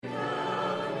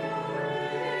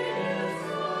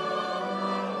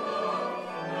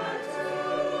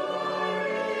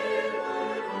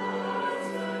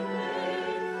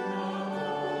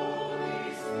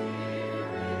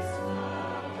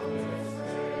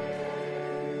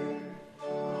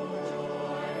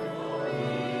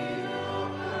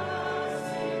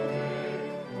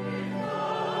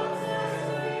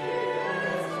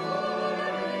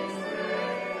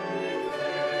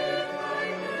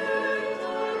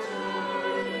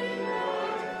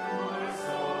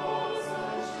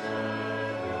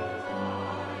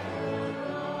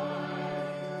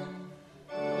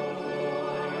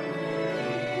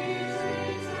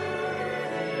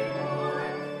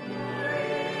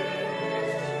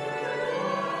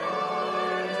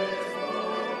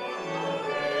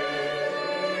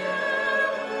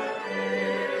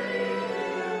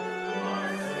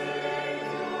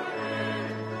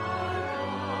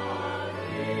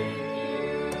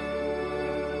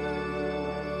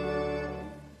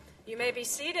may be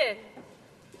seated.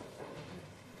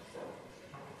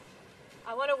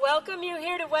 I want to welcome you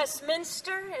here to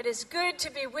Westminster. It is good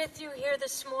to be with you here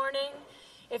this morning.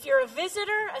 If you're a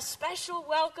visitor, a special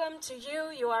welcome to you.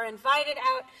 You are invited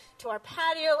out to our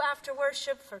patio after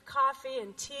worship for coffee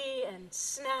and tea and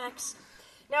snacks.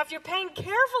 Now, if you're paying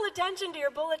careful attention to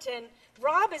your bulletin,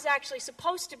 Rob is actually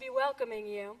supposed to be welcoming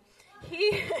you.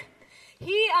 He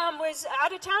was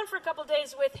out of town for a couple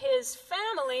days with his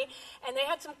family, and they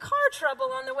had some car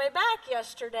trouble on the way back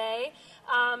yesterday.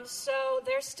 So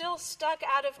they're still stuck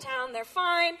out of town. They're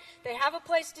fine. They have a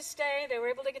place to stay. They were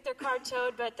able to get their car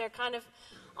towed, but they're kind of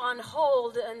on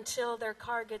hold until their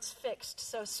car gets fixed.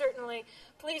 So certainly,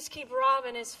 please keep Rob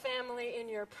and his family in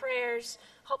your prayers.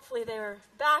 Hopefully they're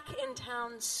back in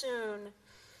town soon.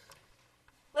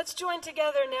 Let's join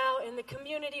together now in the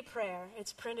community prayer.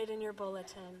 It's printed in your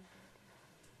bulletin.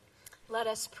 Let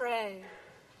us pray.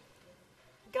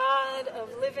 God of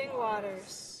living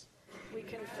waters, we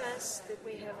confess that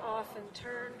we have often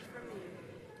turned from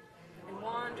you and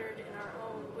wandered in our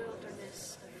own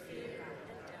wilderness of fear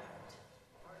and doubt.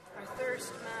 Our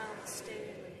thirst mounts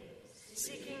daily,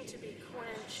 seeking to be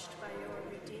quenched by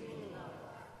your redeeming love.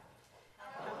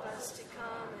 Help us to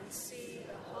come and see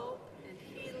the hope and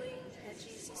healing that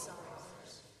Jesus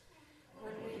offers.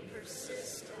 When we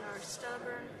persist in our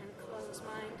stubborn and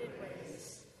close-minded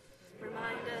ways,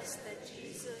 remind us that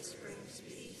Jesus brings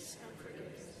peace and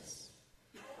forgiveness.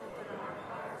 Open our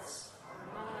hearts, our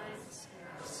minds, and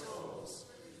our souls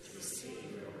to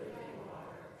receive your living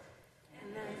water,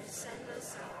 and then send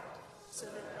us out so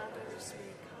that others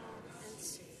may come and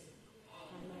see.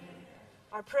 Amen.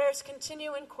 Our prayers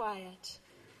continue in quiet.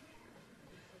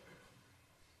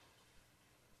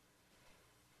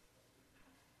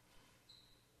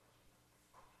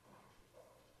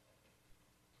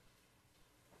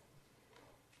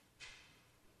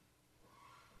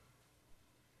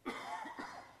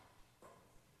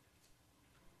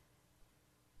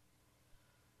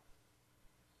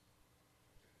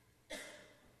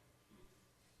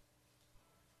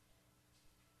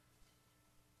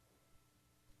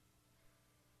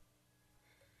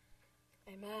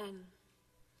 Amen.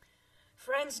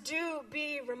 Friends, do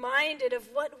be reminded of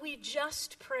what we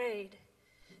just prayed,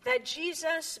 that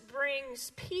Jesus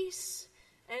brings peace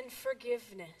and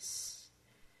forgiveness.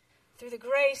 Through the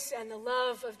grace and the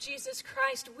love of Jesus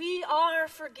Christ, we are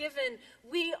forgiven.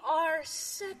 We are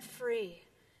set free.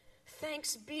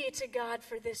 Thanks be to God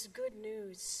for this good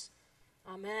news.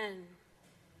 Amen.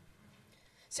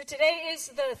 So today is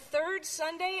the third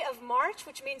Sunday of March,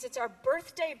 which means it's our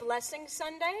birthday blessing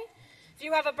Sunday. If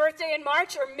you have a birthday in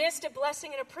March or missed a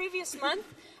blessing in a previous month,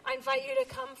 I invite you to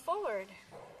come forward.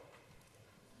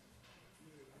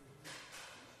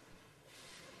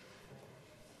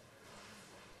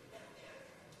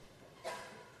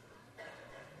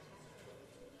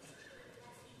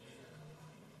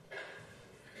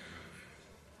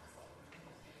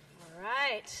 All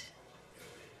right.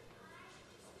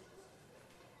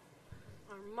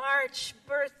 Our March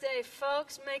birthday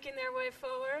folks making their way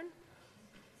forward.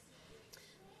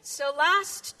 So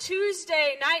last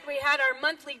Tuesday night we had our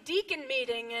monthly deacon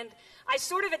meeting, and I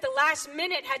sort of at the last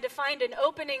minute had to find an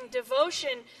opening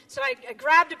devotion. So I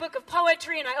grabbed a book of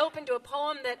poetry and I opened to a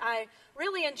poem that I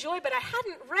really enjoy, but I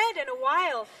hadn't read in a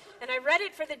while. And I read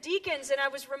it for the deacons, and I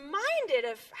was reminded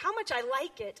of how much I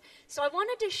like it. So I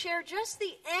wanted to share just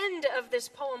the end of this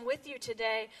poem with you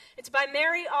today. It's by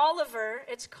Mary Oliver.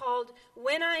 It's called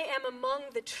When I Am Among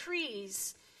the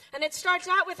Trees. And it starts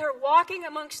out with her walking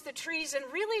amongst the trees and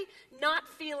really not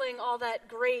feeling all that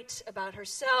great about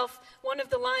herself. One of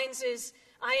the lines is,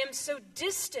 I am so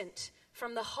distant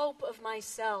from the hope of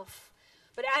myself.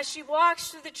 But as she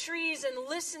walks through the trees and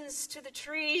listens to the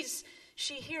trees,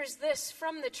 she hears this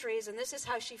from the trees, and this is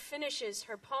how she finishes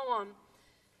her poem.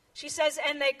 She says,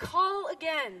 and they call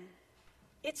again.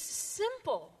 It's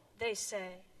simple, they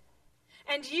say.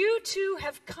 And you too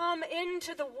have come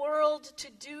into the world to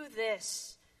do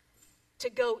this. To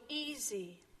go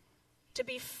easy, to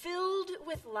be filled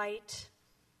with light,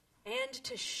 and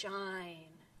to shine.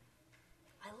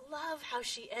 I love how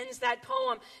she ends that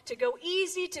poem. To go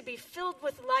easy, to be filled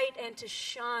with light, and to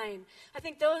shine. I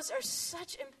think those are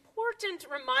such important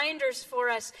reminders for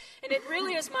us. And it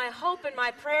really is my hope and my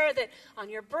prayer that on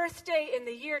your birthday in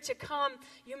the year to come,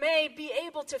 you may be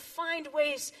able to find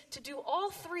ways to do all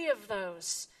three of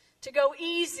those. To go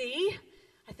easy.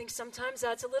 I think sometimes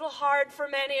that's a little hard for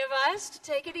many of us to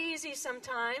take it easy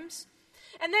sometimes.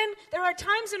 And then there are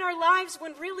times in our lives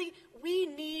when really we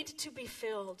need to be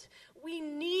filled. We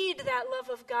need that love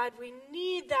of God. We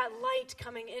need that light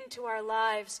coming into our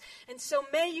lives. And so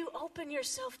may you open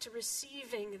yourself to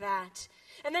receiving that.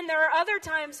 And then there are other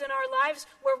times in our lives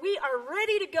where we are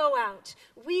ready to go out.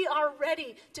 We are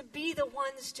ready to be the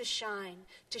ones to shine,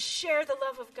 to share the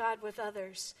love of God with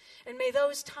others. And may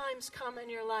those times come in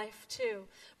your life too.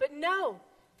 But know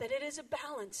that it is a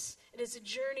balance. It is a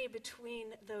journey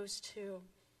between those two.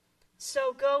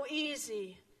 So go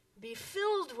easy, be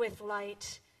filled with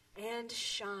light, and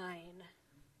shine.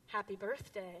 Happy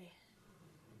birthday.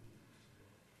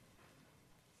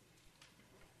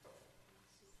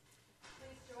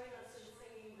 Please join us in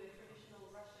singing the traditional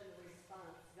Russian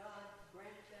response, God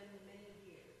grant them many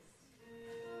years.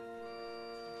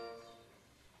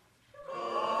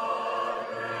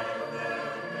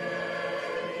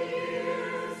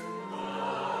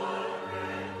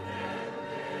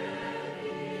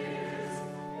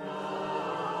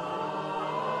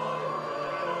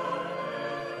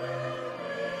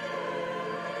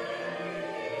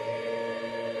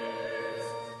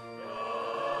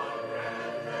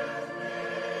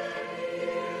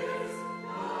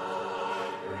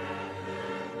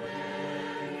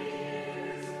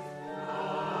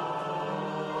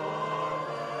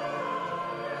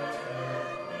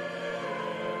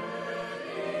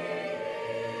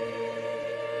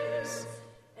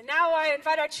 I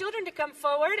invite our children to come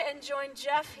forward and join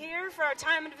Jeff here for our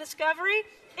time of discovery.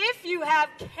 If you have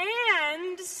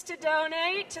cans to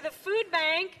donate to the food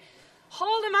bank,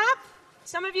 hold them up.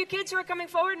 Some of you kids who are coming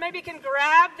forward maybe can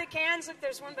grab the cans. Look,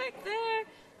 there's one back there.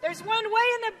 There's one way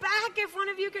in the back if one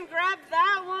of you can grab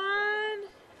that one.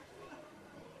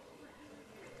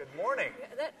 Good morning.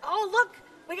 Oh, look,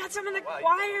 we got some in the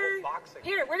choir.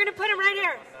 Here, we're going to put them right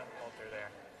here.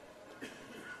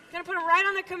 Going to put them right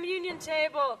on the communion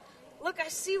table. Look, I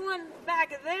see one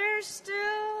back there still.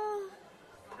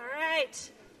 All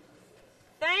right.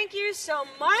 Thank you so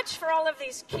much for all of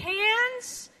these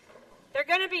cans. They're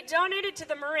going to be donated to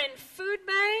the Marin Food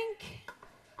Bank.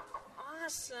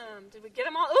 Awesome. Did we get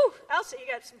them all? Ooh, Elsa,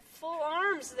 you got some full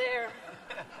arms there.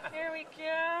 Here we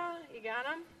go. You got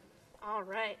them? All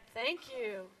right. Thank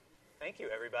you. Thank you,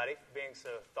 everybody, for being so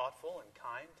thoughtful and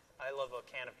kind. I love a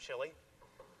can of chili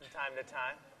from time to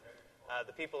time.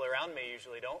 The people around me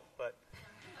usually don't, but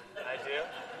I do.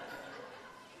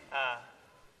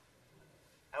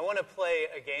 I want to play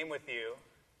a game with you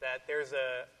that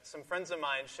some friends of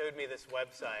mine showed me this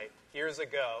website years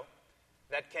ago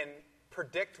that can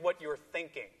predict what you're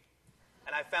thinking.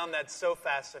 And I found that so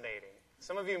fascinating.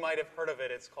 Some of you might have heard of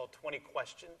it. It's called 20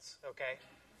 Questions, okay?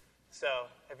 So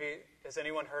has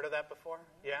anyone heard of that before?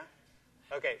 Yeah?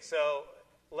 Okay, so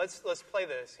let's play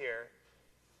this here.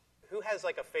 Who has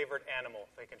like a favorite animal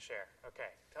they can share? Okay,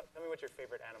 tell me what your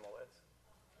favorite animal is.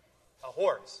 A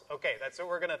horse. Okay, that's what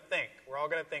we're going to think. We're all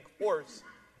going to think horse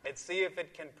and see if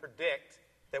it can predict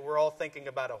that we're all thinking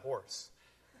about a horse.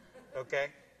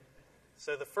 Okay?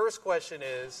 So the first question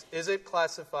is it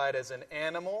classified as an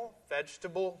animal,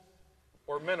 vegetable,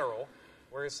 or mineral?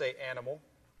 We're going to say animal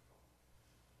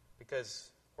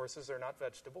because horses are not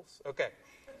vegetables. Okay.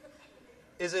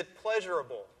 Is it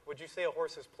pleasurable? Would you say a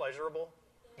horse is pleasurable?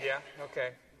 Yeah, okay.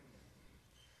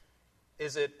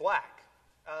 Is it black?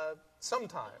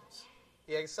 Sometimes.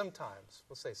 Yeah, sometimes.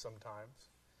 We'll say sometimes.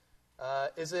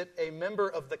 Is it a member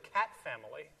of the cat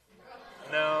family?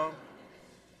 No.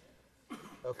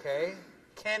 Okay.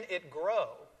 Can it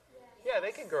grow? Yeah,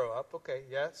 they can grow up. Okay,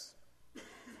 yes.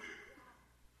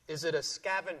 Is it a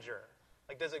scavenger?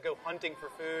 Like, does it go hunting for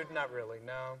food? Not really,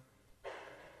 no.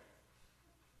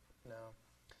 No.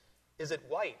 Is it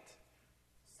white?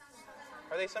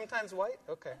 Are they sometimes white?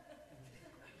 Okay.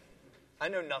 I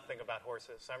know nothing about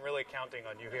horses, so I'm really counting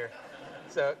on you here.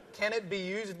 So, can it be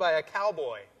used by a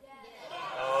cowboy? Yes.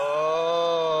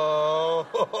 Oh.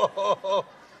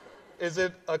 Is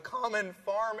it a common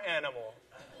farm animal?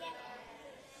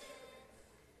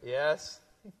 Yes.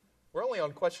 We're only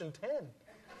on question 10.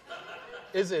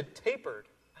 Is it tapered?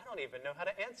 I don't even know how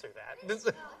to answer that. It's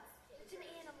an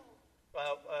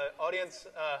animal. Audience,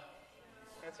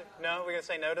 answer? No? We're going to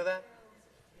say no to that?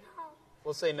 No.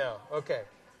 We'll say no. Okay.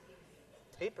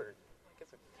 Tapered.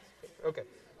 Okay.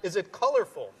 Is it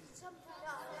colorful? No.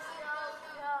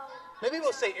 Maybe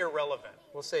we'll say irrelevant.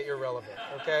 We'll say irrelevant.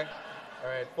 Okay? All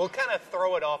right. We'll kind of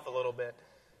throw it off a little bit.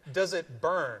 Does it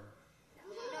burn?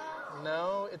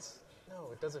 No, it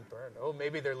doesn't burn. Oh,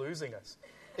 maybe they're losing us.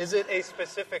 Is it a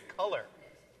specific color?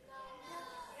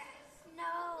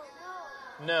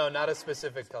 No, not a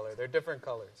specific color. They're different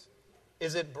colors.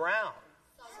 Is it brown?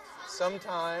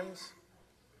 Sometimes.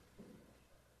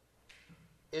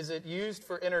 Is it used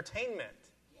for entertainment?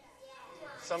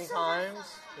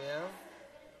 Sometimes, yeah.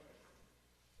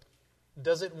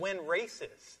 Does it win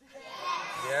races?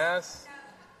 Yes.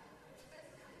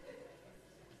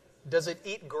 Does it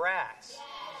eat grass?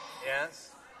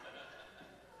 Yes?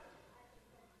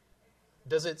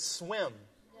 Does it swim?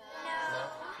 No.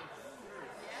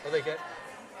 Well, they get...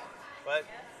 What?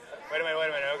 Wait a minute.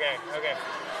 Okay.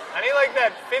 I need like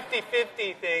that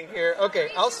 50-50 thing here. Okay,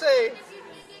 I'll say...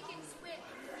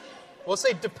 We'll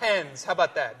say depends. How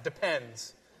about that?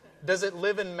 Depends. Does it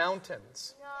live in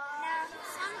mountains? No.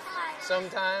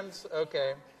 Sometimes. Sometimes?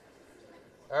 Okay.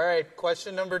 All right,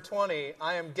 question number 20.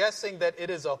 I am guessing that it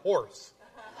is a horse.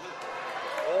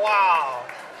 Wow.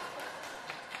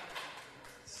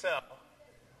 So,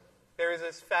 there is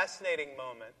this fascinating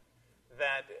moment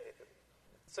that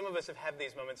some of us have had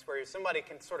these moments where somebody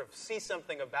can sort of see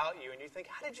something about you and you think,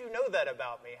 how did you know that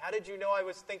about me? How did you know I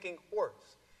was thinking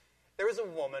horse? There was a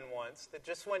woman once that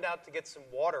just went out to get some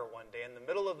water one day in the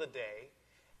middle of the day,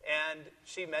 and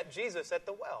she met Jesus at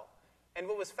the well. And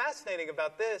what was fascinating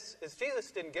about this is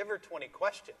Jesus didn't give her 20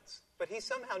 questions, but he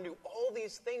somehow knew all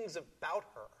these things about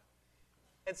her.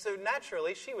 And so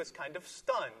naturally, she was kind of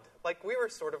stunned. Like we were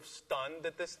sort of stunned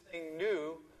that this thing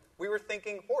knew we were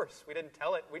thinking horse. We didn't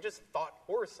tell it. We just thought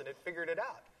horse, and it figured it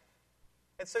out.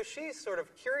 And so she sort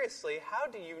of curiously, how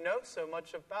do you know so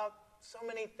much about so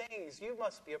many things? You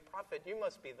must be a prophet. You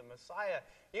must be the Messiah.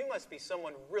 You must be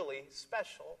someone really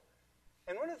special.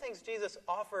 And one of the things Jesus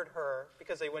offered her,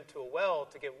 because they went to a well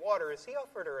to get water, is he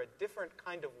offered her a different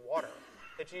kind of water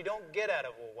that you don't get out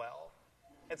of a well.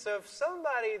 And so if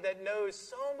somebody that knows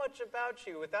so much about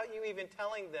you without you even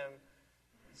telling them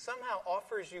somehow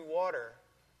offers you water,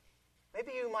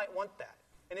 maybe you might want that.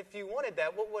 And if you wanted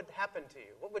that, what would happen to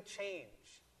you? What would change?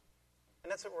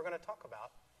 And that's what we're going to talk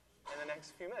about in the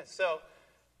next few minutes. So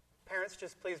parents,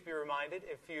 just please be reminded,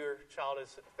 if your child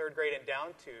is third grade and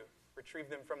down, to retrieve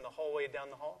them from the hallway down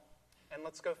the hall. And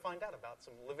let's go find out about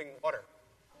some living water.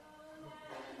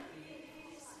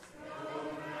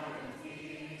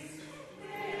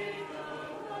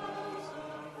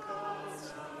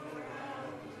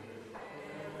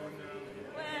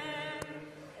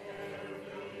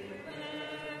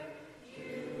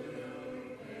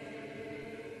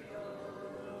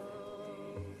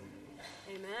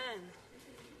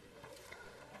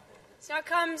 So now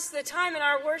comes the time in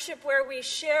our worship where we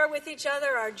share with each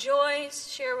other our joys,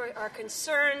 share our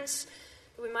concerns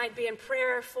that we might be in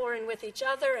prayer for and with each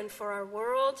other and for our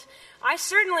world. I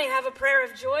certainly have a prayer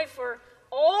of joy for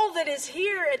all that is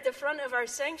here at the front of our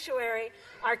sanctuary,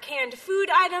 our canned food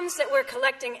items that we're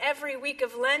collecting every week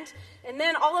of Lent, and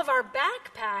then all of our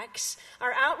backpacks.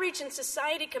 Our Outreach and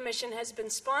Society Commission has been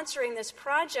sponsoring this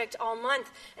project all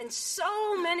month, and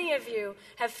so many of you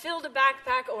have filled a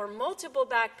backpack or multiple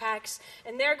backpacks,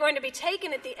 and they're going to be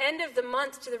taken at the end of the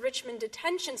month to the Richmond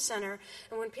Detention Center.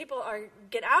 And when people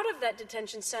get out of that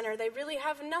detention center, they really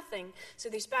have nothing. So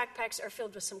these backpacks are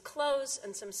filled with some clothes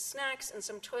and some snacks and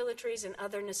some toiletries and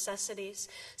other necessities.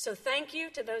 So thank you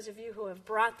to those of you who have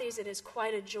brought these. It is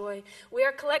quite a joy. We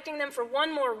are collecting them for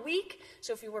one more week.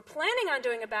 So if you were planning on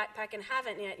doing a backpack and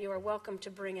haven't yet, you are welcome to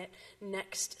bring it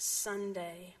next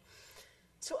Sunday.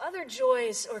 So other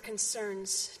joys or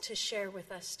concerns to share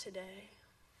with us today?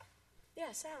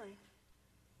 Yeah, Sally.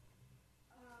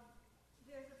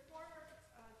 There's a former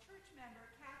church member,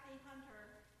 Kathy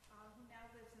Hunter, who now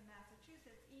lives in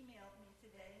Massachusetts, emailed me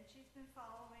today, and she's been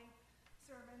following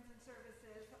sermons and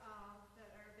services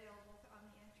that are available on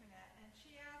the internet. And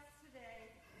she asked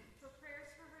today for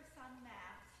prayers for her son,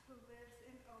 Max, who lives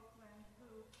in Oakland,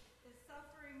 who is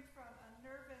suffering from a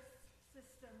nervous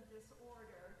system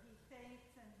disorder. He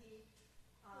faints and he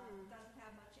doesn't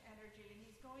have much energy, and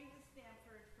he's going to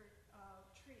Stanford for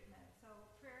treatment. So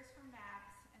prayers for Max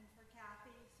and for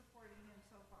Kathy supporting him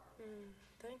so far.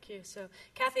 Thank you. So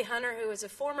Kathy Hunter, who is a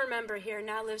former member here,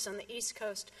 now lives on the East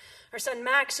Coast. Her son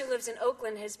Max, who lives in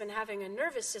Oakland, has been having a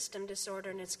nervous system disorder,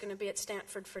 and it's going to be at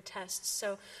Stanford for tests.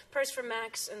 So prayers for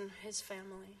Max and his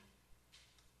family.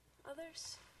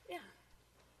 Others? Yeah.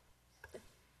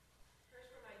 Prayers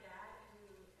for my dad, who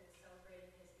is celebrating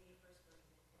his 81st birthday.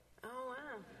 Oh,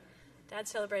 wow.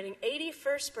 Dad's celebrating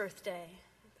 81st birthday.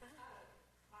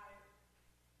 My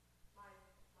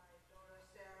daughter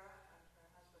Sarah and her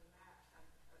husband Matt and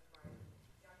my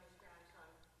youngest grandson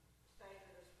stayed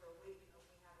with us for a week, and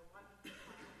we had a wonderful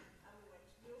time, and we went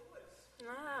to Muir Woods.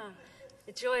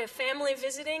 The joy of family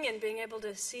visiting and being able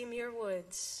to see Muir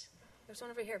Woods. There's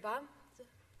one over here, Bob. Two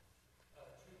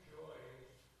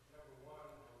joys. Number one,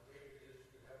 how great it is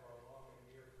to have our long and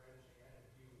dear friends again in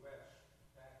View West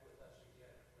back with us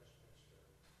again at Westminster.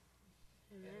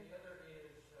 Amen. And the other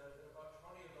is that about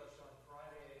 20 of us on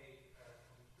Friday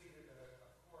completed a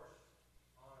course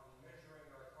on measuring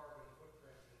our carbon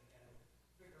footprint and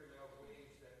figuring out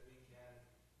ways that we can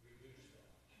reduce them.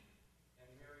 And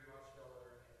Mary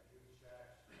Rosteller and Judy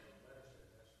Sachs led us in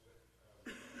this with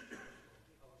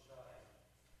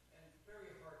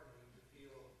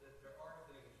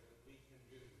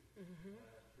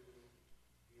to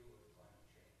deal with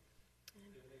climate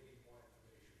change. There may be more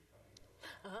information coming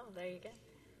out. Oh, there you go.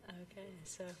 Okay,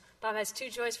 so Bob has two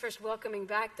joys. First, welcoming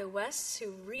back the Wests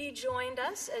who rejoined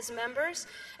us as members.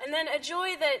 And then a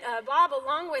joy that Bob,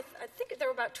 along with, I think there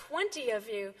were about 20 of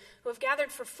you who have gathered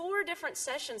for 4 different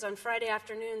sessions on Friday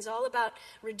afternoons, all about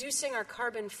reducing our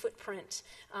carbon footprint.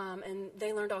 And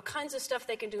they learned all kinds of stuff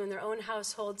they can do in their own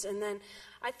households. And then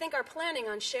I think are planning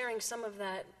on sharing some of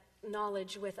that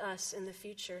knowledge with us in the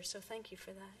future. So thank you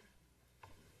for that.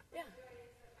 Yeah.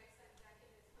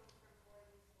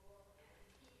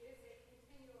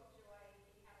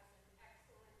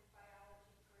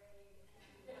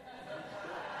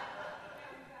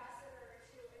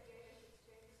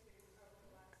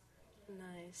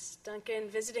 Nice. Duncan,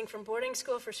 visiting from boarding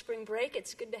school for spring break.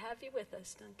 It's good to have you with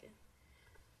us, Duncan.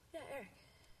 Yeah, Eric.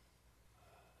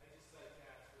 I'd just like to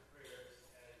ask for prayers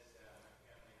as my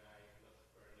family and I look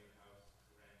for a new house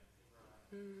to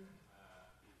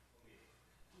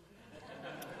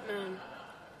rent.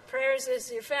 Prayers as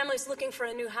your family's looking for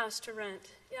a new house to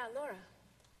rent. Yeah, Laura.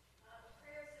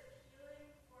 Prayers of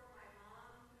healing for my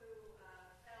mom who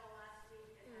fell last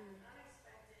week and had an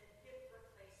unexpected hip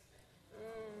replacement.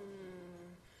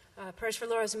 Prayers for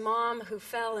Laura's mom who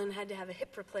fell and had to have a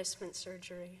hip replacement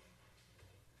surgery.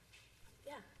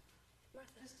 Yeah,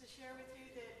 Martha. Just to share with you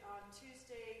that on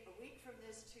Tuesday, a week from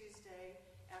this Tuesday,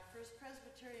 at First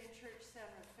Presbyterian Church San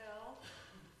Rafael,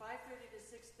 5:30 to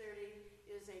 6:30,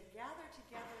 is a gather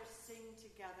together, sing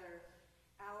together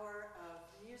hour of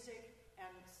music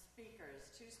and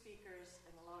speakers, 2 speakers,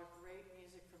 and a lot of great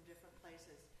music from different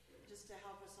places, just to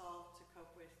help us all to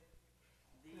cope with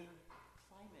the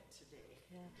climate today.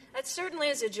 Yeah. That certainly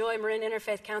is a joy. Marin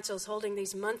Interfaith Council is holding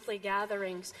these monthly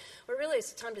gatherings where really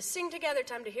it's time to sing together,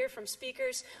 time to hear from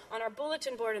speakers. On our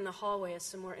bulletin board in the hallway is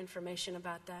some more information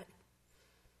about that.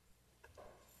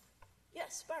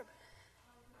 Yes, Barb.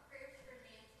 Prayers for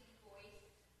Nancy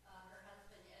Boyce. Her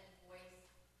husband, Ed Boyce,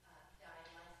 died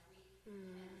last week.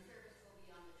 And the service will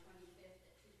be on the 25th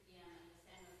at 2 p.m. at the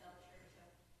San Rafael Church.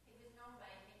 He was known by,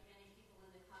 I think, many people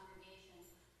in the congregation.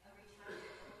 A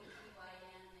retired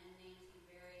OBGYN and Nancy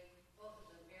Berry, both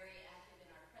of them very active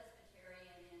in our presbytery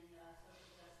and in social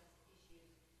justice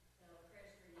issues. So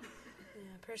prayers for Nancy.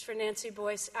 Yeah, prayers for Nancy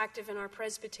Boyce, active in our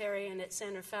presbytery and at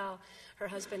San Rafael. Her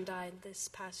husband died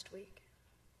this past week.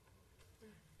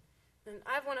 And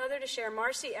I have one other to share.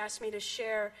 Marcy asked me to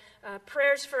share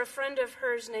prayers for a friend of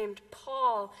hers named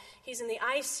Paul. He's in the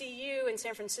ICU in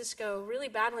San Francisco, really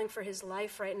battling for his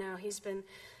life right now. He's been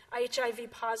HIV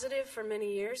positive for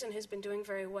many years and has been doing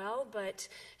very well, but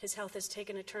his health has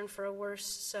taken a turn for a worse.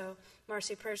 So,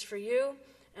 Marcy, prayers for you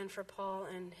and for Paul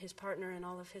and his partner and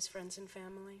all of his friends and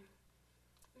family.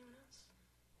 Anyone else?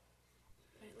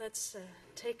 All right, let's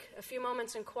take a few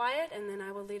moments in quiet, and then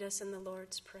I will lead us in the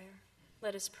Lord's Prayer.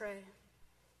 Let us pray.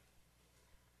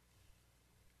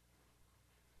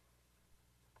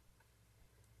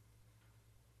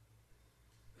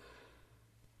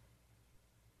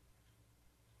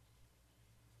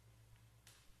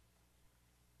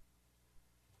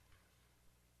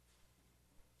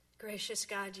 Gracious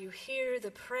God, you hear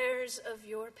the prayers of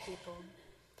your people,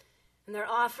 and they're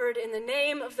offered in the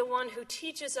name of the one who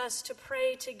teaches us to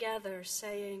pray together,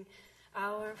 saying,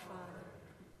 Our Father,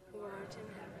 who art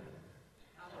in heaven,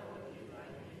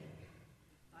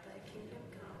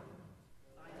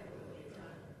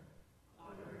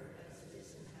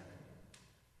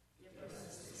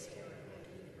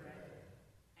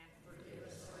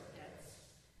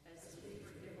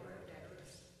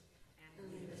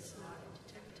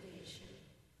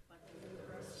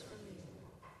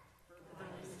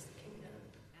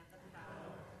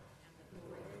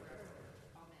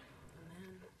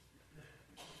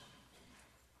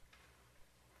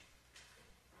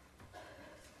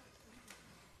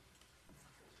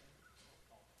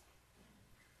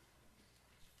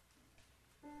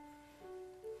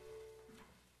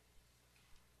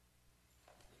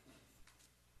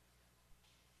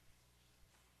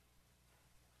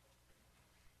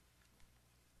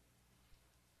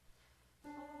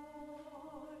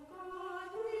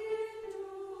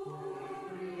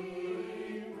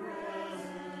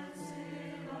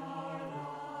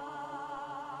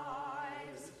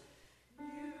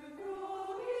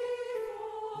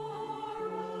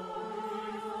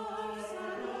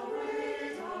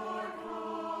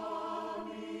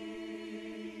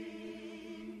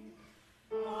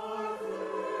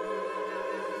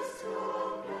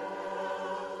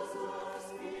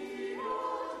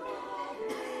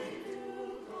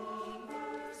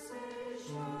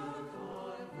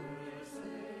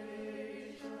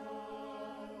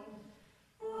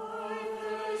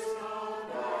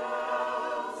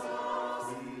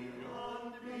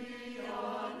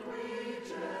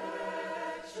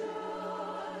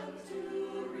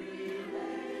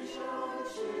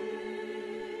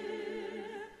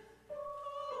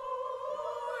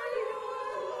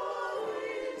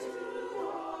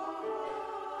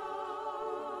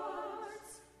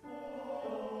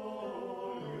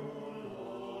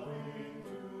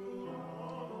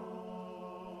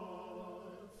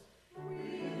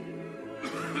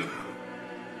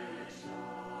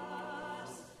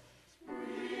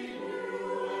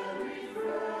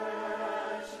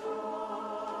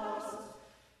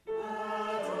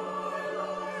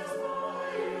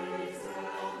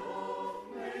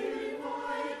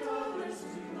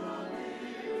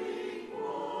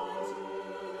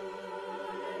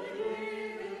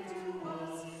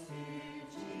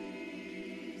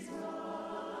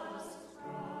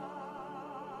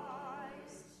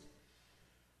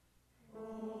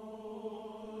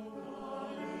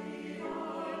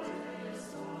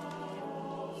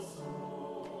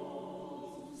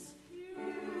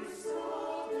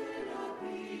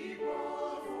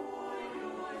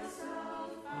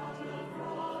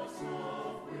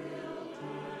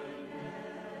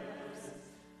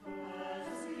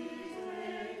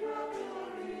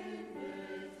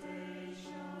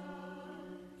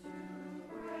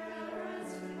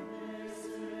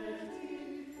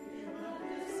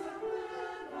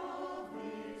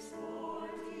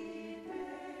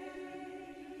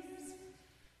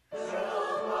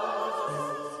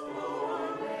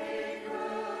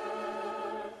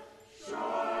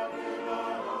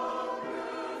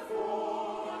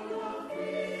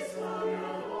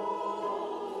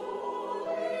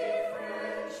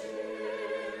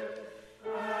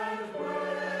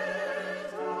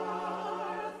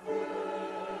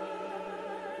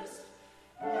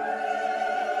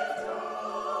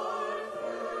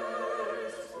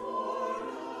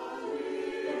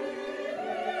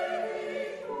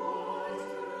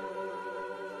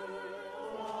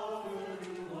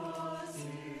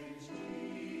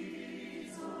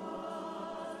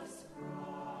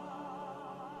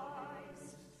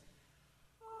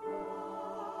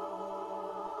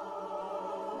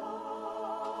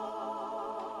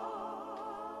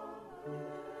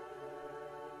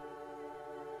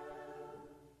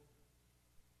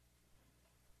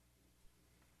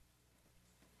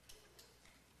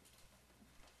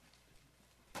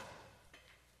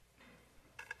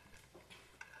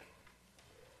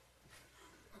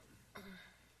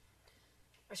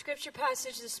 Our scripture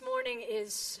passage this morning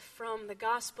is from the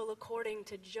Gospel according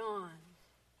to John.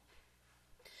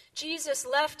 Jesus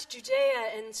left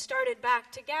Judea and started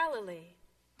back to Galilee,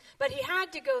 but he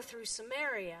had to go through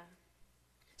Samaria.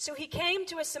 So he came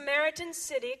to a Samaritan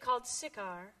city called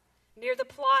Sychar, near the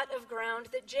plot of ground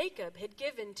that Jacob had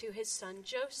given to his son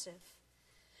Joseph.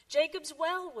 Jacob's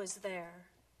well was there,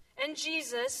 and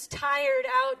Jesus, tired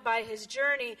out by his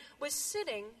journey, was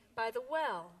sitting by the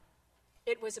well.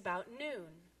 It was about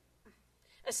noon.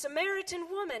 A Samaritan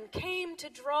woman came to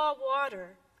draw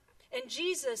water, and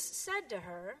Jesus said to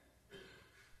her,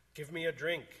 "Give me a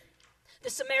drink." The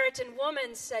Samaritan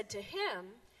woman said to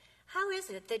him, "How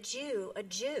is it that you, a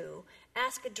Jew,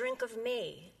 ask a drink of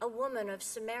me, a woman of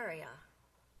Samaria?"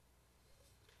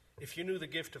 If you knew the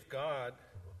gift of God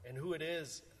and who it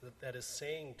is that is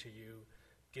saying to you,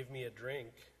 "Give me a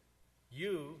drink,"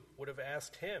 you would have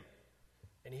asked him,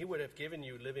 and he would have given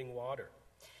you living water.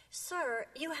 "Sir,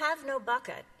 you have no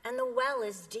bucket, and the well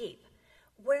is deep.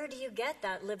 Where do you get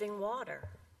that living water?"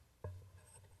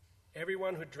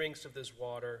 Everyone who drinks of this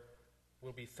water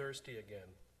will be thirsty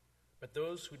again, but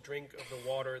those who drink of the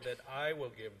water that I will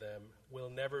give them will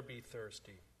never be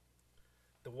thirsty.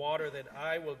 The water that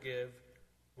I will give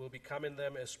will become in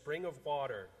them a spring of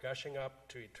water gushing up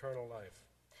to eternal life.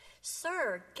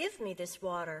 "Sir, give me this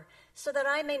water, so that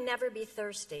I may never be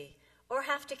thirsty, or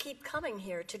have to keep coming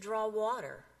here to draw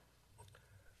water."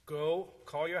 Go,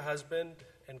 call your husband,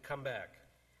 and come back.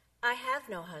 "I have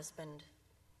no husband."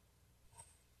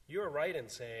 You are right in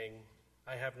saying,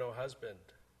 "I have no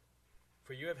husband,"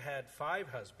 for you have had 5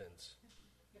 husbands,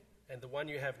 and the one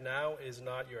you have now is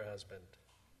not your husband.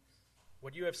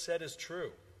 What you have said is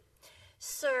true.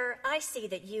 "Sir, I see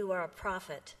that you are a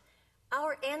prophet.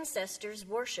 Our ancestors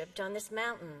worshipped on this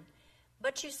mountain,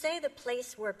 but you say the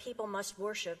place where people must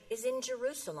worship is in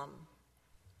Jerusalem."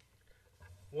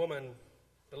 Woman,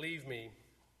 believe me,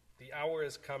 the hour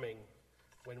is coming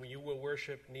when you will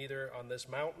worship neither on this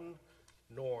mountain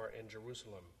nor in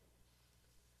Jerusalem.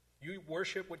 You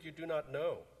worship what you do not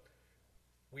know.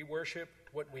 We worship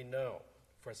what we know,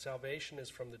 for salvation is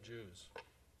from the Jews.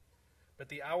 But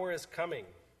the hour is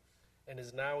coming, and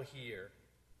is now here,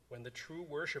 when the true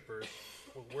worshipers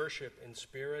will worship in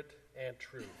spirit and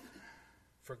truth.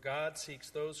 For God seeks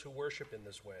those who worship in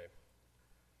this way.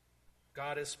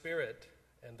 God is spirit,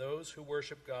 and those who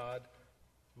worship God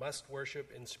must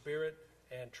worship in spirit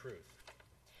and truth.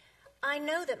 "I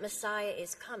know that Messiah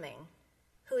is coming,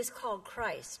 who is called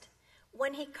Christ.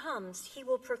 When he comes, he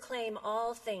will proclaim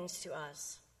all things to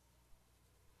us."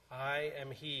 I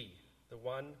am he, the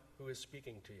one who is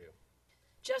speaking to you.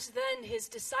 Just then his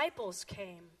disciples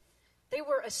came. They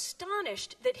were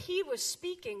astonished that he was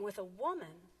speaking with a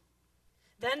woman.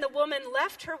 Then the woman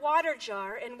left her water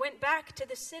jar and went back to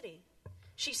the city.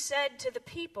 She said to the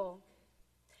people,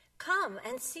 "Come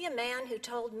and see a man who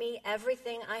told me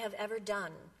everything I have ever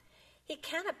done. He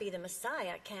cannot be the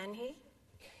Messiah, can he?"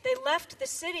 They left the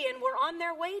city and were on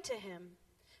their way to him.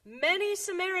 Many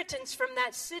Samaritans from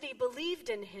that city believed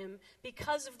in him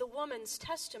because of the woman's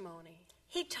testimony.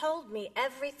 "He told me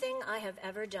everything I have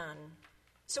ever done."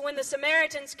 So when the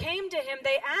Samaritans came to him,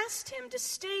 they asked him to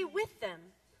stay with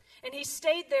them, and he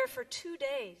stayed there for 2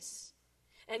 days.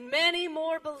 And many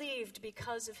more believed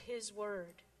because of his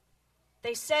word.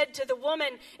 They said to the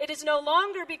woman, "It is no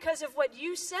longer because of what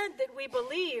you said that we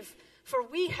believe, for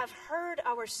we have heard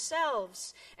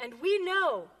ourselves, and we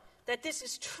know that this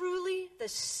is truly the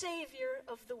Savior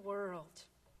of the world."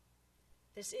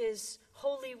 This is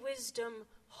Holy Wisdom,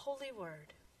 Holy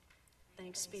Word.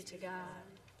 Thanks be to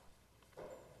God.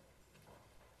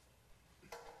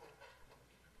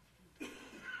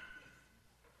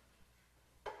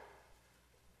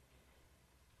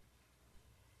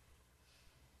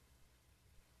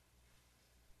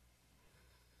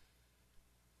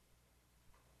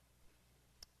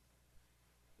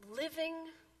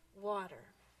 Living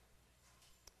water.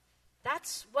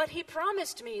 That's what he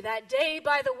promised me that day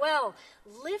by the well.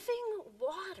 Living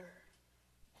water.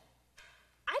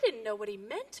 I didn't know what he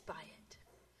meant by it.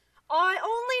 I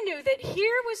only knew that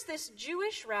here was this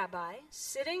Jewish rabbi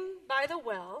sitting by the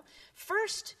well,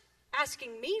 first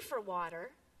asking me for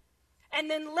water, and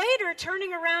then later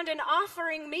turning around and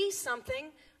offering me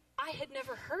something I had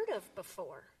never heard of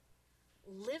before.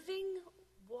 Living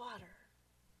water.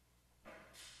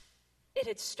 It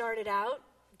had started out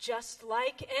just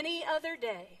like any other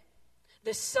day.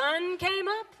 The sun came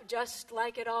up just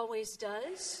like it always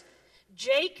does.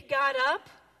 Jake got up,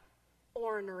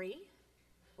 ornery,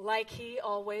 like he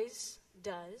always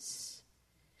does.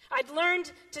 I'd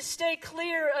learned to stay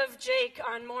clear of Jake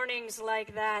on mornings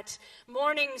like that,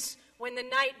 mornings when the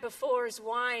night before's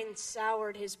wine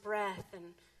soured his breath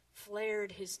and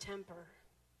flared his temper.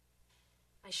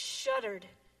 I shuddered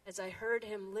as I heard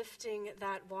him lifting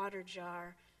that water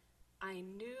jar. I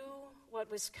knew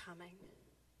what was coming.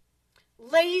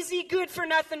 Lazy,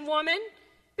 good-for-nothing woman.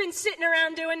 Been sitting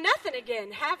around doing nothing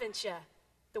again, haven't you?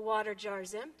 The water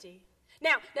jar's empty.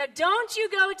 Now, don't you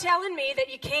go telling me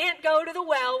that you can't go to the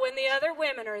well when the other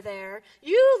women are there.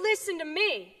 You listen to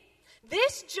me.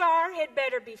 This jar had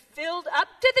better be filled up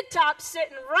to the top,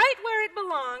 sitting right where it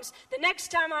belongs the next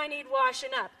time I need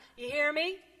washing up. You hear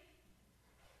me?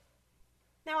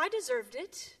 Now, I deserved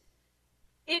it.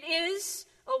 It is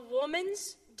a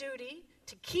woman's duty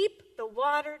to keep the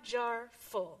water jar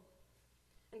full.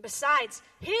 And besides,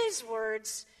 his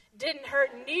words didn't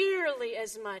hurt nearly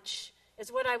as much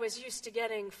as what I was used to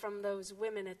getting from those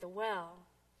women at the well.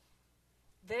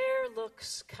 Their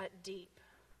looks cut deep.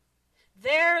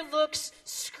 Their looks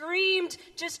screamed,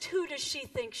 just who does she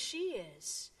think she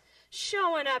is?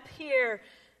 Showing up here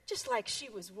just like she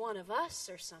was one of us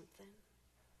or something.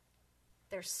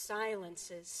 Their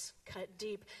silences cut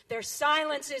deep. Their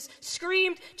silences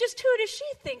screamed, just who does she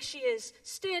think she is,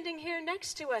 standing here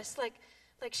next to us like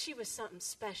she was something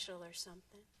special or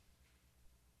something.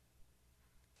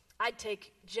 I'd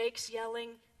take Jake's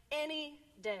yelling any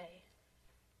day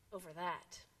over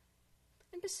that.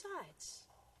 And besides,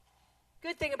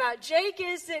 good thing about Jake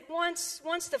is that once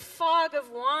the fog of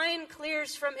wine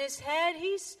clears from his head,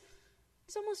 he's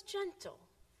almost gentle.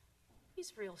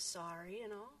 He's real sorry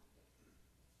and all.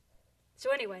 So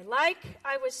anyway, like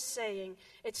I was saying,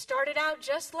 it started out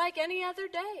just like any other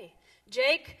day.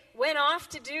 Jake went off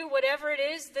to do whatever it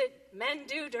is that men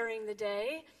do during the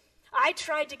day. I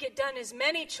tried to get done as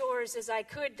many chores as I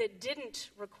could that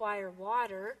didn't require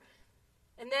water.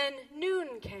 And then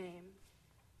noon came.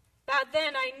 About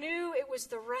then, I knew it was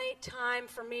the right time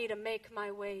for me to make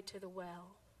my way to the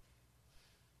well.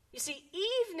 You see,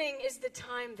 evening is the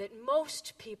time that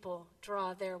most people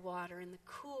draw their water in the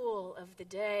cool of the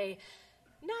day.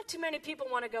 Not too many people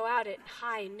want to go out at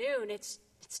high noon. It's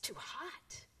too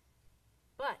hot.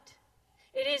 But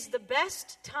it is the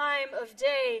best time of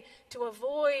day to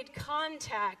avoid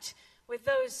contact with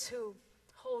those who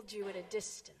hold you at a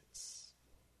distance.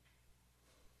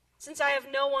 Since I have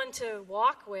no one to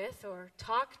walk with or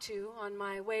talk to on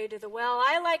my way to the well,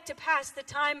 I like to pass the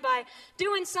time by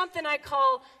doing something I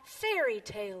call fairy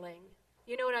tailing.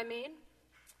 You know what I mean?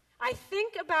 I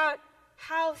think about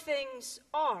how things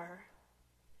are,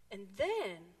 and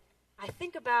then I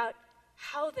think about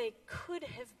how they could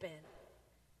have been.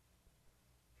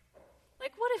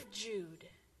 Like, what if Jude,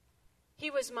 he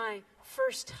was my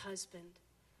first husband,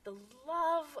 the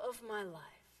love of my life.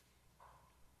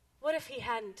 What if he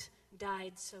hadn't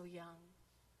died so young?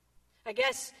 I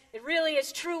guess it really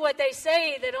is true what they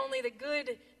say, that only the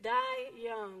good die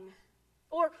young.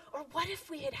 Or what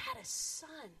if we had had a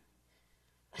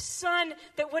son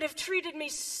that would have treated me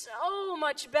so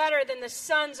much better than the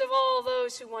sons of all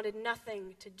those who wanted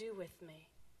nothing to do with me?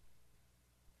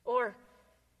 Or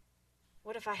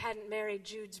what if I hadn't married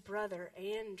Jude's brother,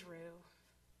 Andrew?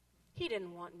 He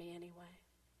didn't want me anyway.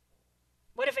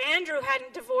 What if Andrew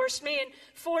hadn't divorced me and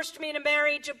forced me to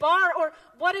marry Jabbar? Or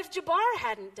what if Jabbar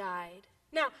hadn't died?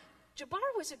 Now, Jabbar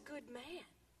was a good man.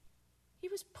 He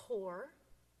was poor,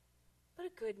 but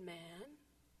a good man.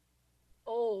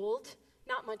 Old,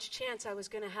 not much chance I was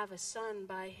going to have a son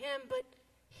by him, but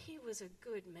he was a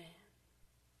good man.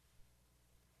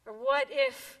 Or what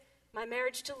if my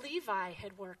marriage to Levi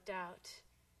had worked out?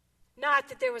 Not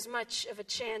that there was much of a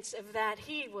chance of that.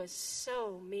 He was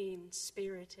so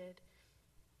mean-spirited.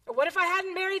 Or what if I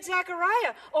hadn't married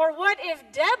Zechariah? Or what if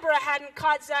Deborah hadn't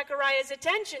caught Zechariah's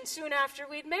attention soon after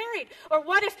we'd married? Or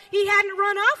what if he hadn't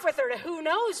run off with her to who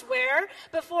knows where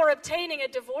before obtaining a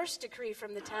divorce decree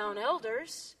from the town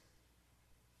elders?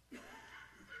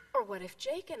 Or what if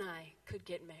Jake and I could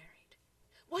get married?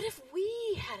 What if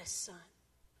we had a son?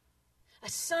 A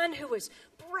son who was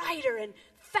brighter and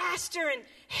faster and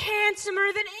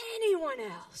handsomer than anyone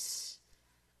else.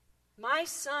 My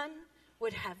son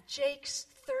would have Jake's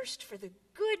thirst for the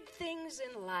good things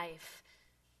in life,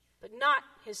 but not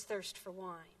his thirst for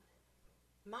wine.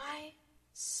 My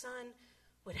son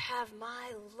would have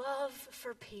my love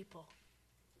for people,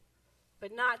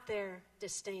 but not their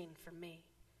disdain for me.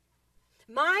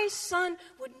 My son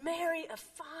would marry a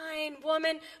fine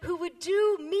woman who would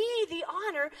do me the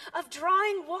honor of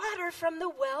drawing water from the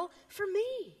well for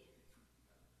me.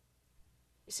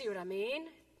 You see what I mean?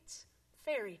 It's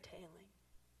fairy tailing.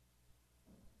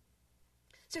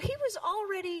 So he was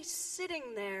already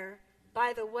sitting there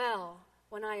by the well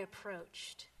when I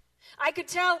approached. I could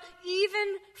tell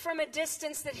even from a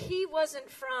distance that he wasn't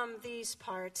from these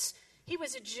parts. He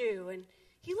was a Jew, and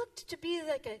he looked to be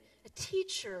like a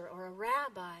teacher or a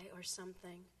rabbi or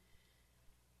something.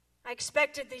 I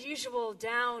expected the usual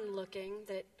down looking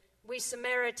that we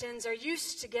Samaritans are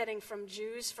used to getting from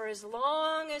Jews for as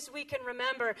long as we can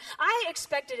remember. I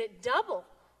expected it double.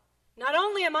 Not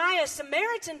only am I a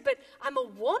Samaritan, but I'm a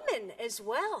woman as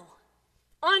well.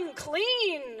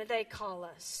 Unclean, they call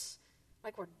us.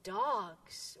 Like we're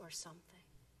dogs or something.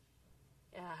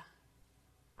 Yeah.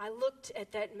 I looked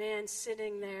at that man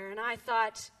sitting there and I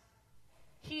thought,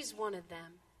 he's one of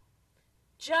them.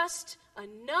 Just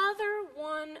another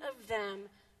one of them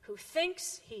who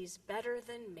thinks he's better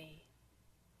than me.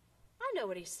 I know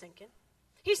what he's thinking.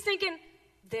 He's thinking,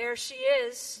 there she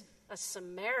is, a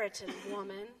Samaritan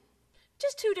woman.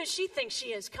 Just who does she think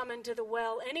she is coming to the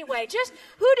well anyway? Just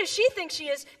who does she think she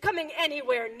is coming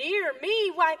anywhere near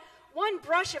me? Why, one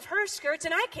brush of her skirts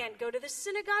and I can't go to the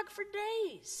synagogue for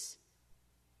days.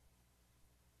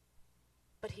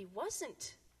 But he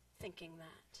wasn't thinking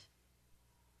that.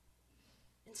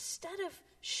 Instead of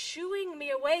shooing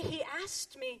me away, he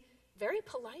asked me very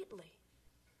politely,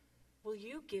 will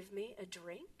you give me a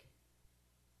drink?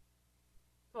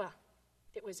 Well,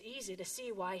 it was easy to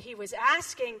see why he was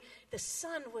asking. The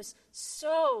sun was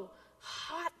so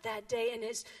hot that day, and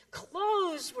his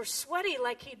clothes were sweaty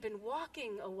like he'd been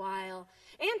walking a while.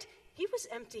 And he was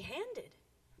empty-handed.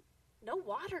 No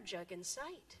water jug in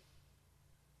sight.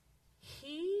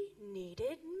 He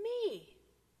needed me.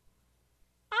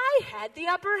 I had the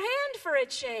upper hand for a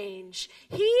change.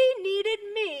 He needed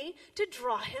me to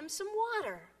draw him some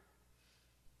water.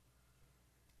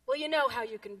 Well, you know how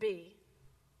you can be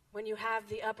when you have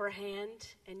the upper hand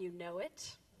and you know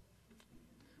it.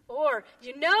 Or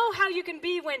you know how you can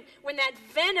be when that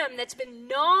venom that's been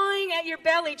gnawing at your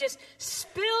belly just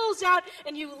spills out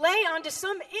and you lay onto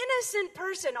some innocent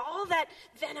person all that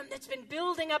venom that's been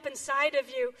building up inside of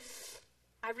you.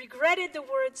 I regretted the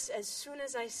words as soon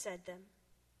as I said them.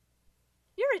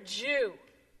 You're a Jew.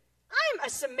 I'm a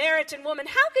Samaritan woman.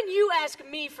 How can you ask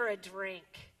me for a drink?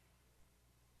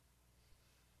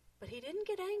 But he didn't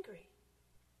get angry.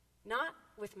 Not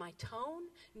with my tone,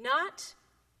 not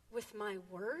with my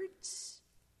words.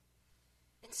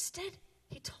 Instead,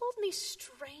 he told me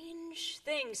strange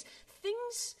things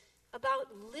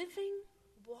about living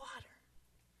water.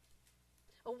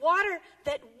 A water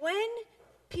that when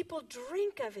people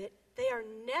drink of it, they are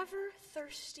never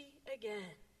thirsty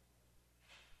again.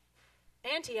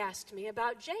 And he asked me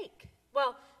about Jake.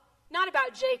 Well, not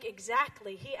about Jake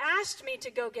exactly. He asked me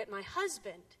to go get my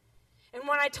husband. And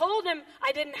when I told him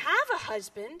I didn't have a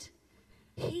husband,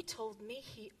 he told me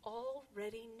he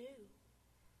already knew.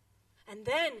 And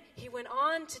then he went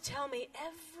on to tell me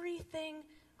everything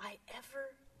I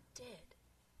ever did.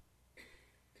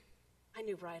 I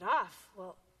knew right off,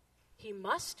 well, he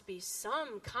must be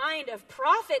some kind of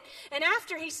prophet. And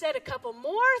after he said a couple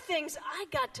more things, I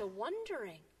got to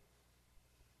wondering,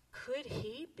 could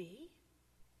he be?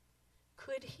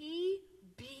 Could he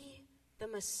be the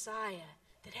Messiah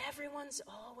that everyone's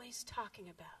always talking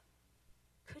about?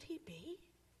 Could he be?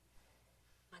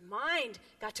 My mind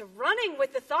got to running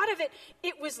with the thought of it.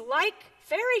 It was like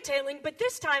fairy tailing, but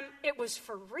this time it was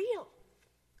for real.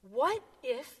 What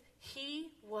if he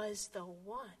was the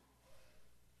one?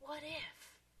 What if?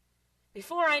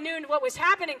 Before I knew what was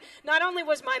happening, not only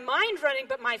was my mind running,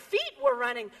 but my feet were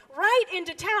running right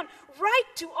into town, right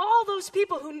to all those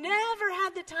people who never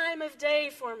had the time of day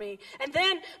for me. And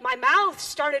then my mouth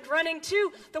started running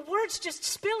too, the words just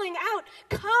spilling out.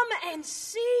 Come and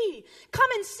see. Come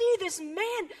and see this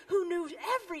man who knew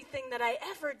everything that I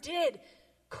ever did.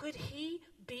 Could he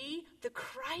be the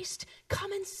Christ?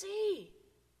 Come and see.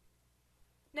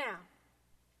 Now,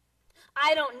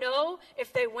 I don't know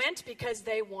if they went because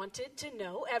they wanted to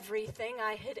know everything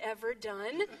I had ever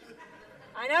done.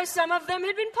 I know some of them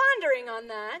had been pondering on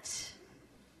that.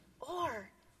 Or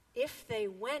if they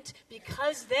went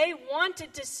because they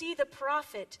wanted to see the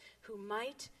prophet who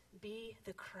might be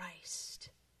the Christ.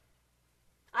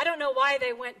 I don't know why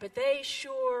they went, but they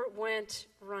sure went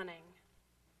running.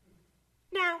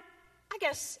 Now, I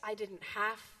guess I didn't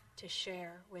have to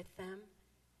share with them.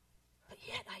 But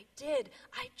yet I did.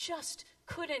 I just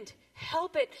couldn't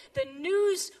help it. The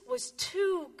news was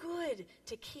too good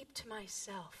to keep to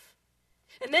myself.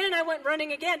 And then I went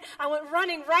running again. I went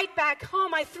running right back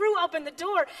home. I threw open the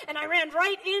door and I ran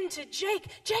right into Jake.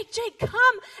 Jake,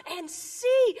 come and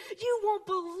see. You won't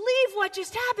believe what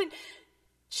just happened.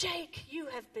 Jake, you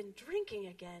have been drinking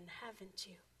again, haven't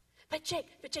you? But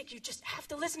Jake, you just have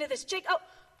to listen to this. Jake,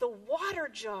 the water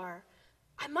jar.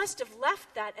 I must have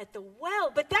left that at the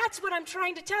well, but that's what I'm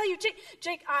trying to tell you.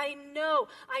 Jake, I know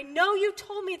you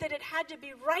told me that it had to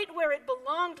be right where it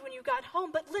belonged when you got home,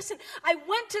 but listen, I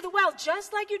went to the well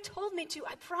just like you told me to,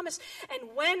 I promise. And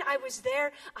when I was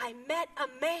there, I met a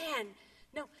man.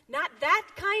 No, not that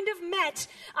kind of met.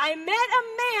 I met a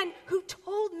man who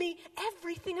told me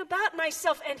everything about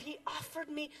myself, and he offered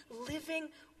me living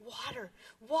water.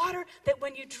 Water that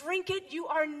when you drink it, you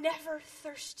are never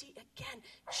thirsty again.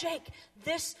 Jake,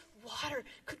 this water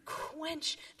could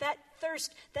quench that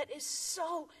thirst that is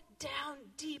so down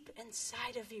deep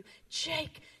inside of you.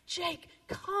 Jake,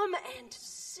 come and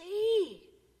see.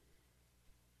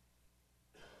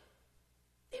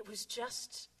 It was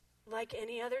just like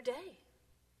any other day.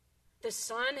 The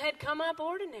sun had come up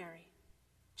ordinary,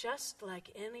 just like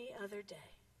any other day.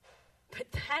 But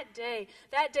that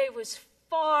day was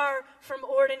far from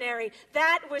ordinary.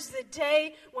 That was the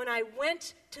day when I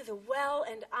went to the well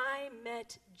and I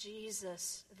met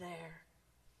Jesus there.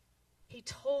 He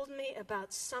told me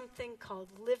about something called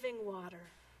living water,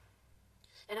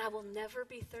 and I will never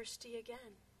be thirsty again.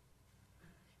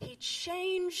 He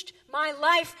changed my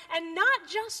life, and not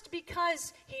just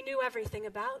because he knew everything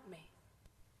about me,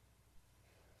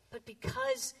 but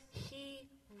because he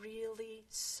really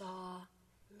saw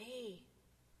me.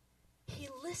 He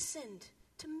listened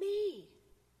to me.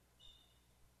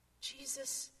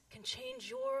 Jesus can change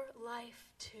your life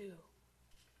too.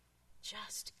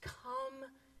 Just come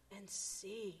and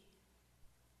see.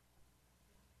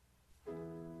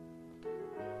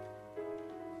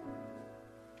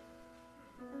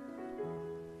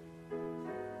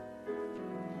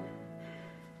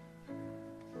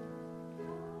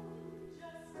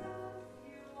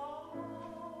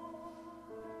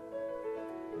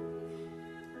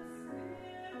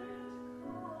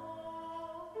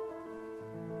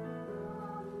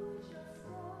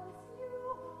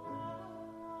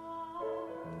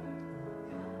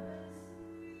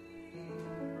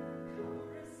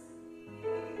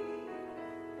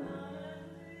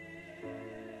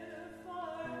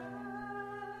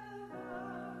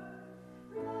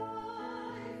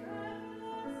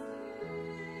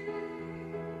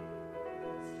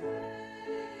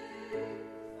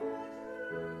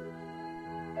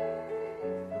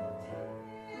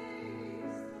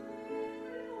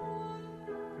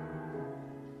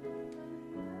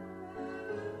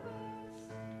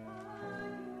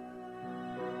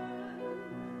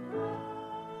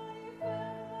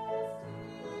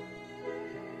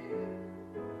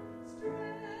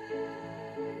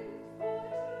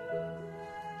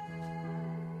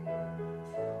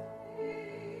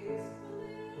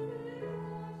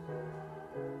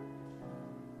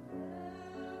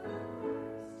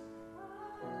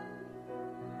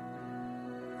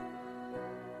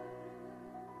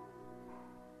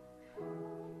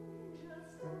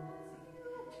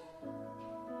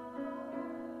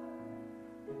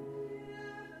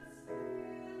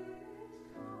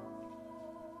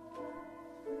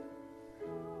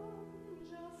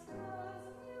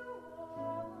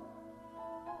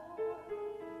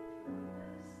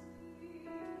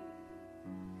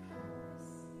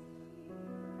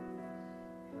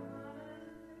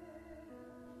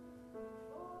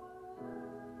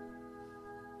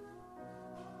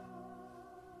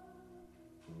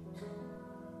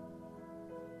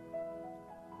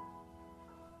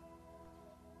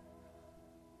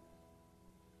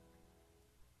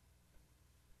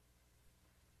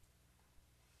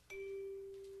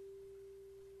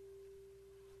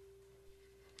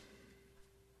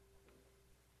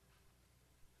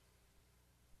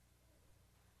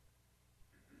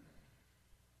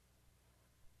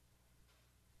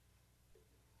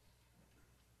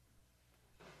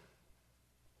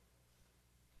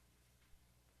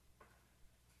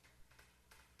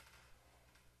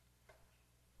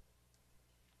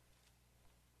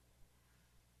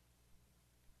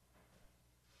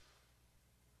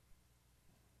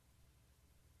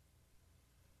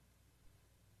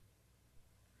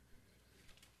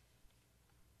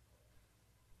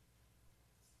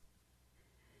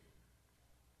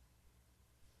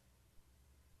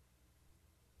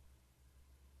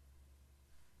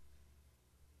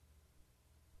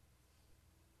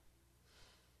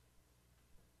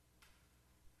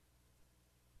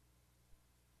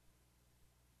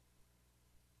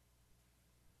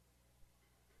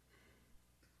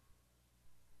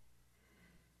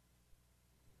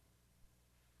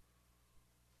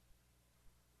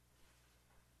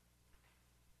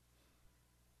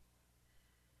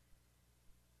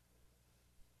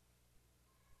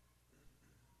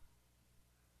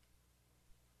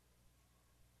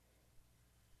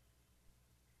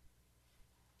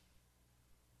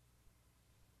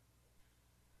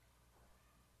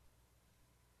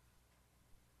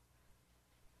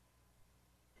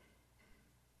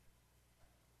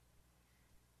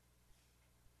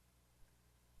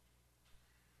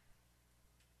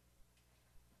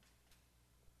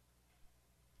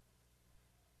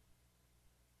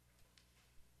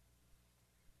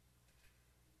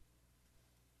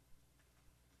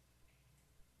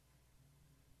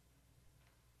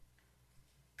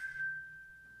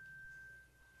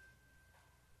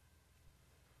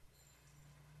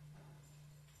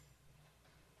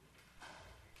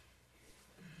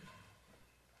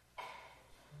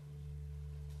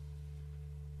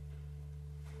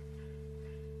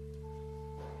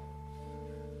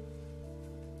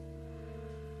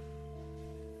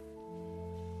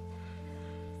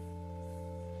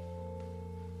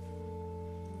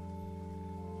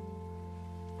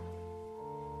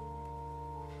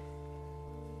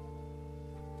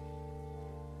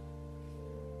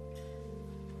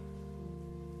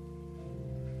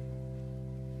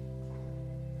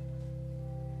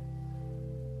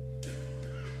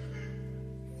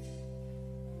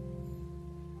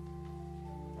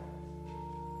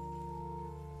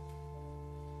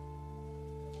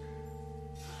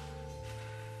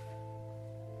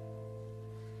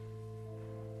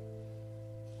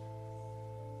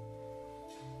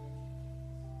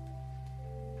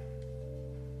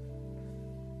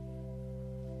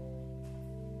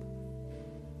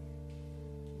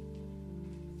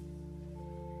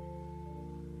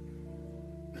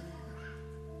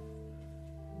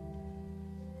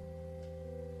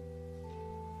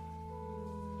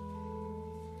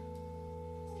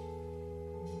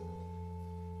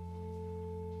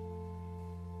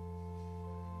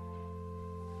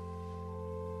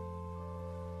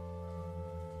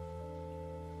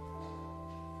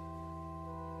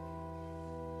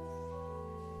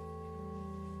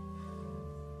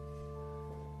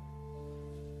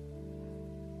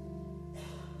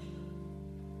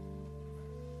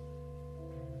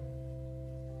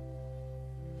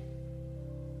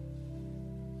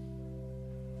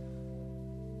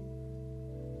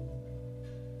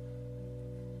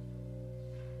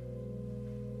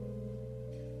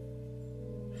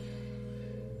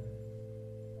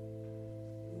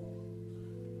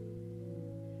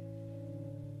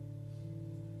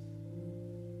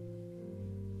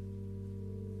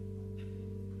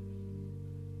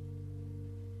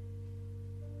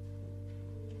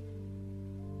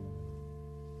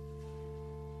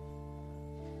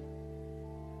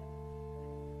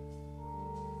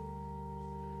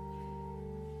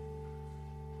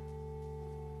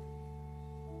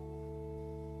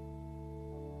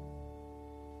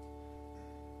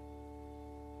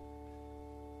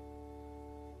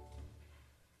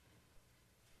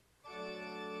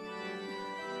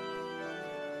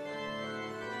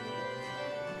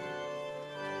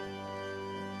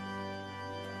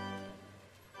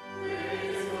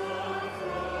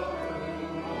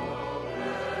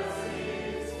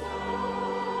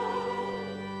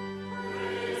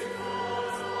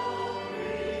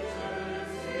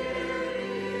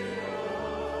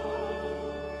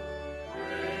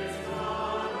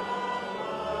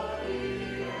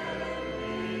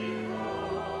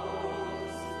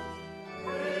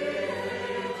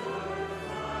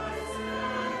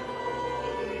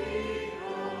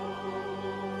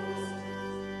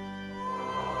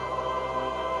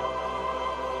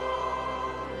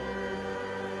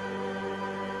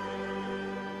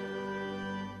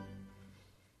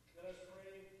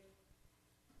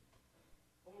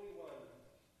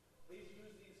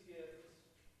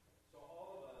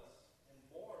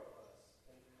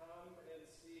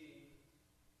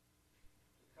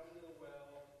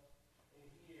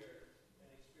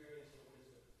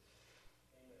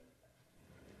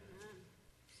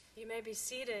 may be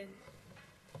seated.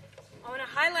 I want to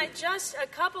highlight just a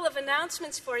couple of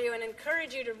announcements for you and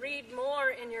encourage you to read more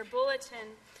in your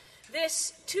bulletin.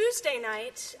 This Tuesday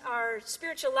night, our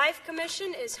Spiritual Life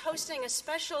Commission is hosting a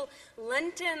special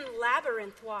Lenten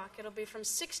Labyrinth walk. It'll be from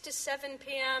 6 to 7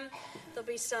 p.m. There'll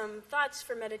be some thoughts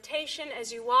for meditation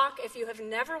as you walk. If you have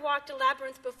never walked a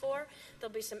labyrinth before,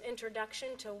 there'll be some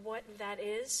introduction to what that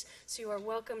is. So you are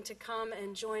welcome to come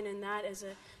and join in that as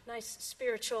a nice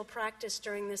spiritual practice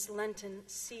during this Lenten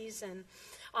season.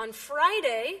 On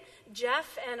Friday,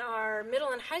 Jeff and our middle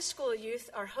and high school youth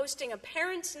are hosting a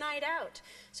parents' night out.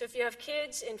 So if you have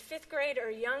kids in 5th grade or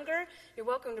younger, you're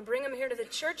welcome to bring them here to the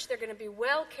church. They're going to be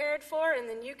well cared for, and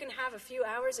then you can have a few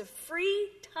hours of free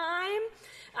time.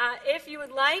 If you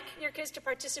would like your kids to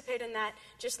participate in that,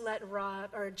 just let Rob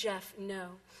or Jeff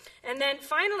know. And then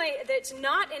finally, that's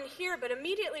not in here, but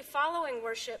immediately following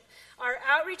worship, our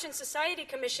Outreach and Society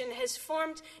Commission has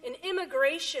formed an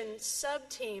immigration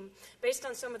sub-team based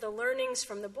on some of the learnings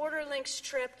from the Borderlinks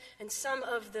trip and some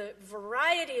of the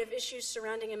variety of issues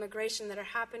surrounding immigration that are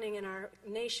happening in our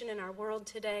nation and our world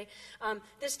today.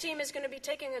 This team is going to be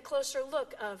taking a closer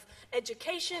look of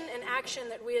education and action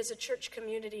that we as a church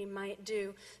community might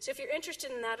do. So if you're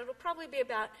interested in that, it'll probably be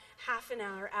about half an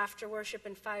hour after worship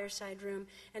in Fireside Room.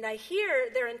 And I hear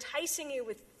they're enticing you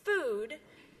with food,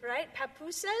 right?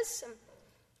 Papusas?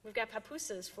 We've got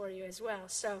papusas for you as well.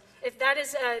 So if that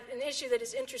is an issue that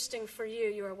is interesting for you,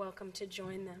 you are welcome to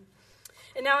join them.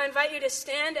 And now I invite you to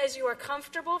stand as you are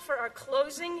comfortable for our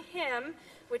closing hymn,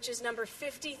 which is number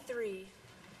 53.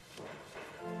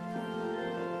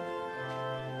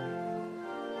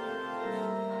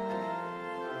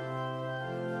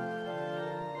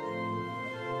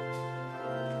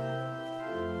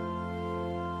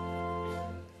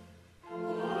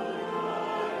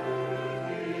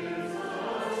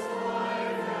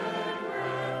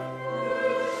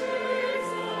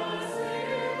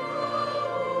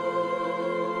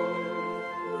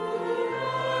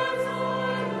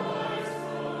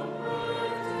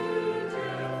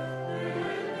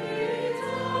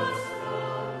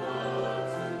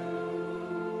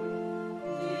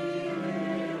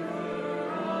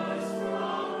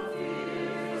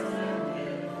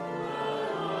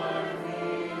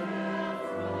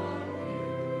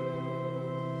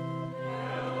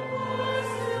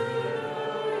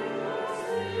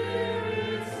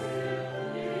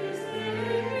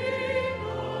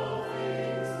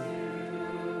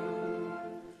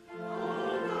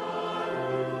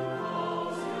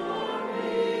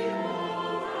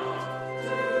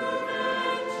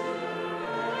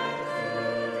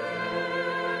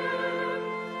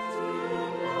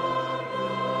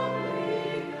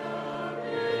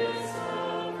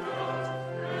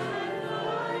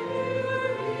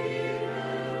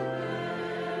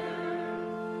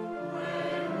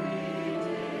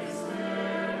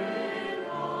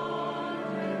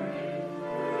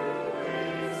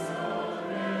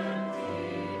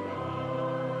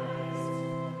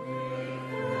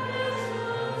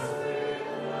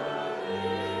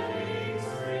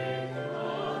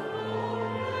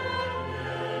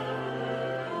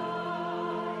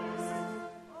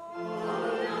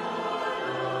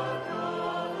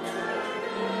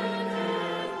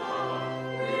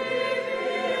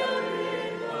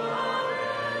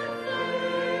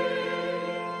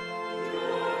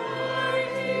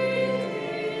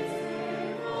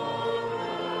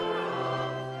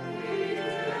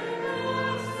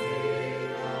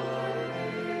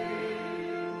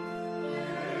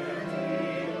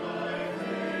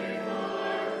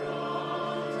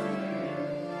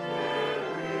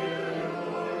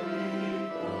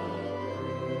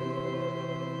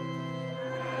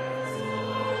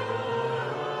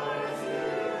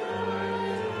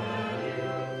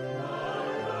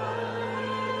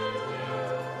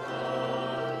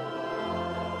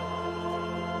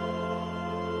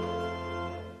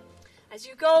 As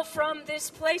you go from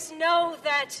this place, know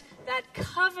that that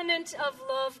covenant of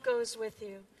love goes with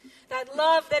you. That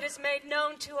love that is made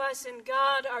known to us in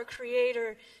God, our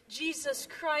Creator, Jesus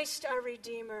Christ, our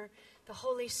Redeemer, the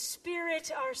Holy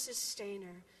Spirit, our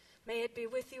Sustainer. May it be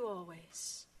with you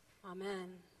always.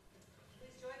 Amen.